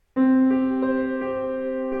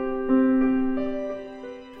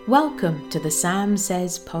Welcome to the Sam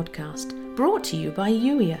Says podcast, brought to you by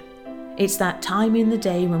Youier. It's that time in the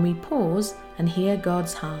day when we pause and hear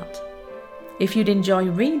God's heart. If you'd enjoy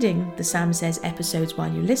reading the Sam Says episodes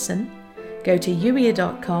while you listen, go to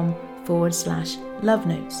youier.com/love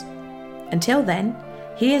notes. Until then,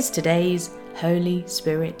 here's today's Holy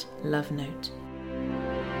Spirit love note.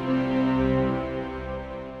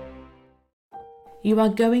 You are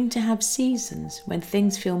going to have seasons when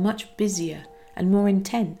things feel much busier and more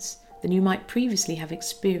intense than you might previously have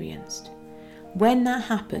experienced. When that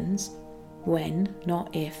happens, when,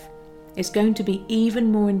 not if, it's going to be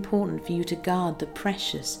even more important for you to guard the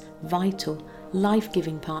precious, vital,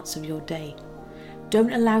 life-giving parts of your day.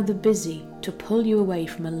 Don't allow the busy to pull you away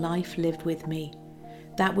from a life lived with me.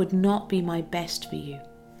 That would not be my best for you.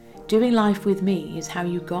 Doing life with me is how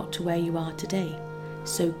you got to where you are today.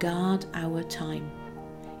 So guard our time.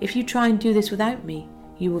 If you try and do this without me,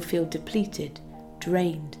 you will feel depleted,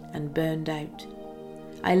 drained, and burned out.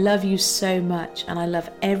 I love you so much, and I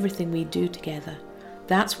love everything we do together.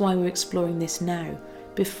 That's why we're exploring this now,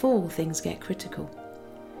 before things get critical.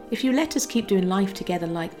 If you let us keep doing life together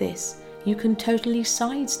like this, you can totally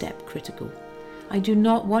sidestep critical. I do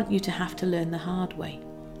not want you to have to learn the hard way.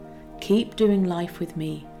 Keep doing life with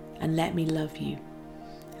me and let me love you.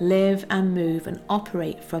 Live and move and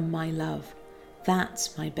operate from my love.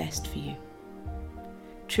 That's my best for you.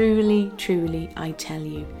 Truly, truly, I tell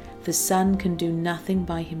you, the Son can do nothing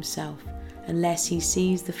by himself unless he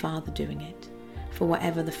sees the Father doing it. For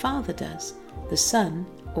whatever the Father does, the Son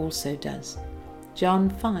also does. John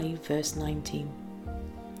 5 verse 19.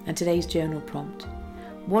 And today's journal prompt: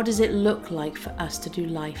 what does it look like for us to do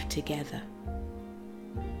life together?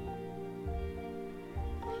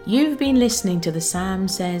 You've been listening to the Sam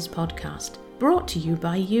Says podcast, brought to you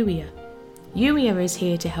by Youier. Youier is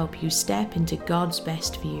here to help you step into God's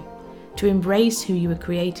best for you, to embrace who you were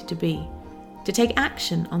created to be, to take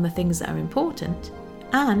action on the things that are important,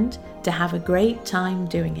 and to have a great time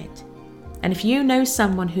doing it. And if you know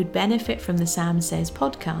someone who'd benefit from the Sam Says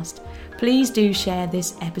podcast, please do share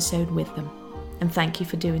this episode with them. And thank you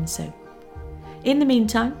for doing so. In the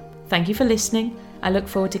meantime, thank you for listening. I look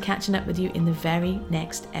forward to catching up with you in the very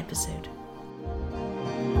next episode.